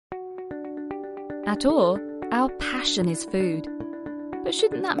At UR, our passion is food. But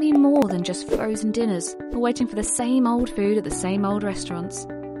shouldn't that mean more than just frozen dinners or waiting for the same old food at the same old restaurants?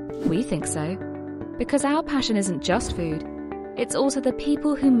 We think so. Because our passion isn't just food, it's also the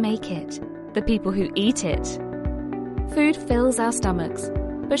people who make it, the people who eat it. Food fills our stomachs,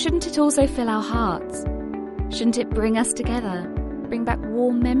 but shouldn't it also fill our hearts? Shouldn't it bring us together, bring back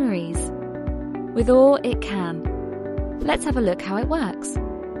warm memories? With UR, it can. Let's have a look how it works.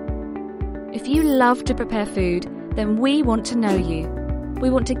 If you love to prepare food, then we want to know you. We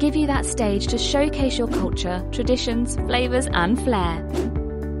want to give you that stage to showcase your culture, traditions, flavours and flair.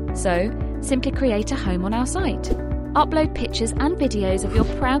 So, simply create a home on our site. Upload pictures and videos of your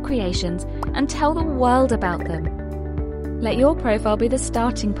proud creations and tell the world about them. Let your profile be the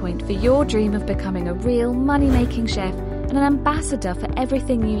starting point for your dream of becoming a real money-making chef and an ambassador for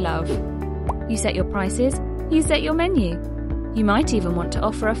everything you love. You set your prices, you set your menu. You might even want to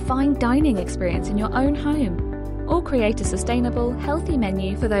offer a fine dining experience in your own home, or create a sustainable, healthy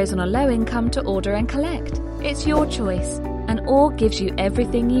menu for those on a low income to order and collect. It's your choice, and UR gives you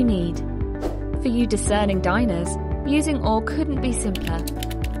everything you need. For you discerning diners, using UR couldn't be simpler.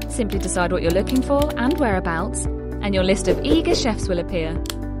 Simply decide what you're looking for and whereabouts, and your list of eager chefs will appear.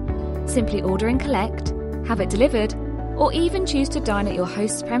 Simply order and collect, have it delivered, or even choose to dine at your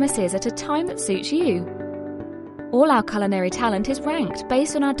host's premises at a time that suits you. All our culinary talent is ranked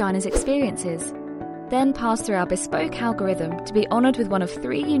based on our diners' experiences, then passed through our bespoke algorithm to be honoured with one of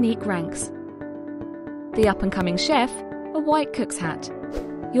 3 unique ranks. The up-and-coming chef, a white cook's hat.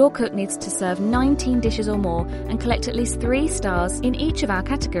 Your cook needs to serve 19 dishes or more and collect at least 3 stars in each of our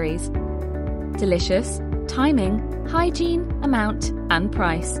categories: delicious, timing, hygiene, amount and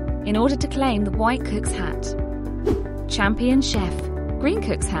price, in order to claim the white cook's hat. Champion chef, green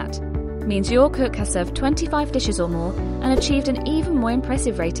cook's hat, means your cook has served 25 dishes or more and achieved an even more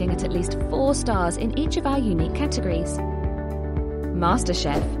impressive rating at least 4 stars in each of our unique categories. Master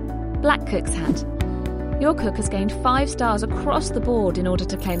Chef, black cook's hat. Your cook has gained 5 stars across the board in order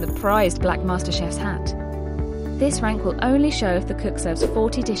to claim the prized Black Master Chef's hat. This rank will only show if the cook serves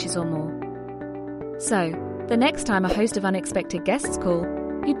 40 dishes or more. So, the next time a host of unexpected guests call,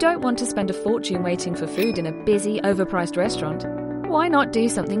 you don't want to spend a fortune waiting for food in a busy, overpriced restaurant. Why not do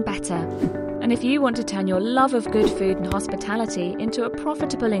something better? And if you want to turn your love of good food and hospitality into a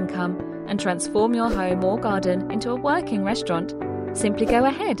profitable income and transform your home or garden into a working restaurant, simply go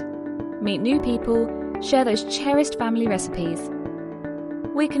ahead. Meet new people, share those cherished family recipes.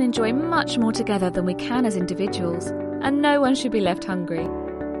 We can enjoy much more together than we can as individuals, and no one should be left hungry.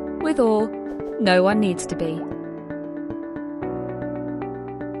 With UR, no one needs to be.